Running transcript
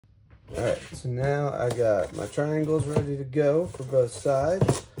Alright, so now I got my triangles ready to go for both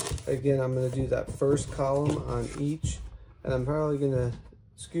sides. Again, I'm going to do that first column on each, and I'm probably going to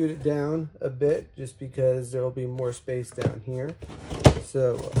scoot it down a bit just because there will be more space down here.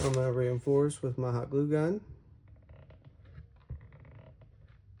 So I'm going to reinforce with my hot glue gun.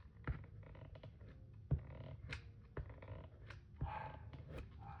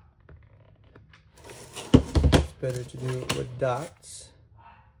 It's better to do it with dots.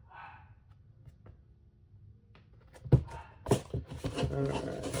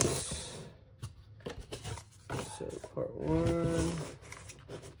 Alright, so part one.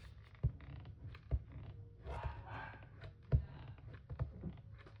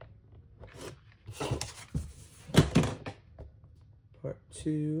 Part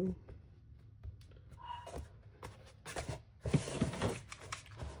two.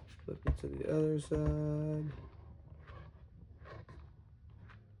 Flip it to the other side.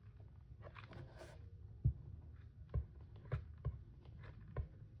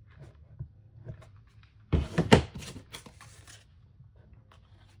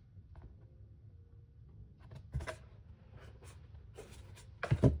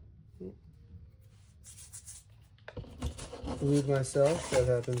 Believe myself, that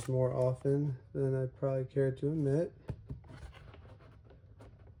happens more often than I probably care to admit.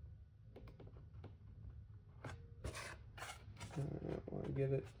 I want to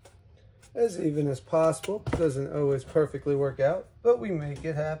get it as even as possible. Doesn't always perfectly work out, but we make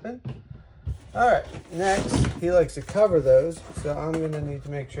it happen. Alright, next, he likes to cover those, so I'm going to need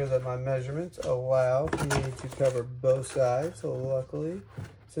to make sure that my measurements allow for me to cover both sides. So luckily,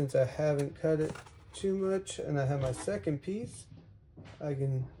 since I haven't cut it too much and I have my second piece, I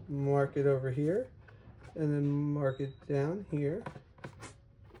can mark it over here and then mark it down here.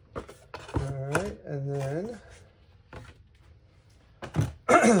 Alright, and then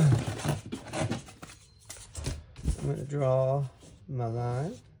I'm going to draw my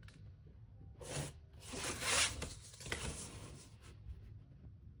line.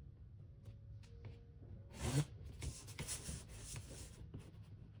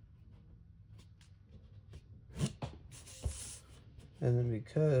 And then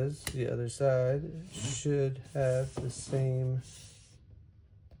because the other side should have the same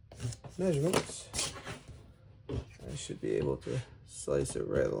measurements, I should be able to slice it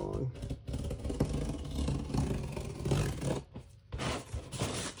right along.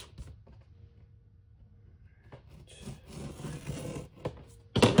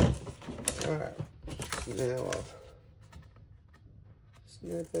 Alright, so now I'll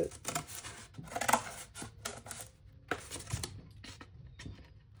snip it.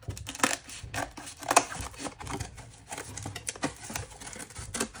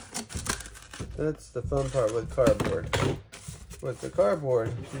 That's the fun part with cardboard. With the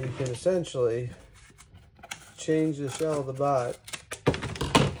cardboard, you can essentially change the shell of the bot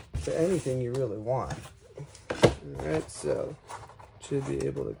to anything you really want. Alright, so should be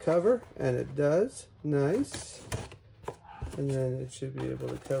able to cover, and it does. Nice. And then it should be able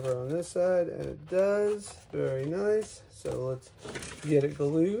to cover on this side, and it does. Very nice. So let's get it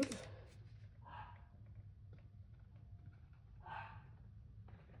glued.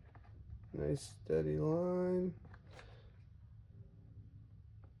 Nice steady line.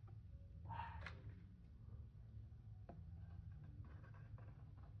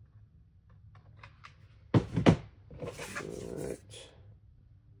 Alright.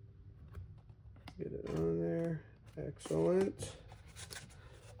 Get it on there. Excellent.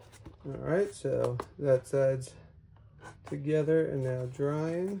 Alright, so that side's together and now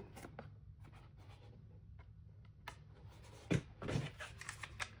drying.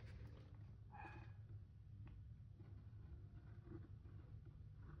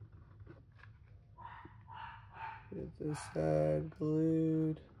 Get this side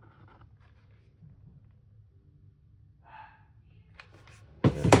glued.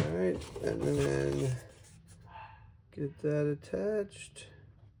 Alright, and then get that attached.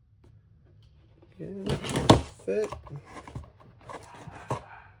 Again, fit.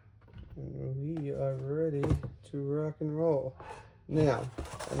 And we are ready to rock and roll. Now,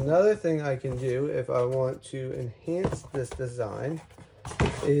 another thing I can do if I want to enhance this design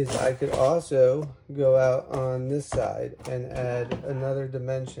is I could also go out on this side and add another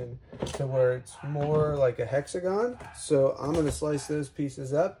dimension to where it's more like a hexagon. So I'm going to slice those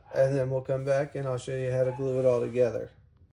pieces up and then we'll come back and I'll show you how to glue it all together.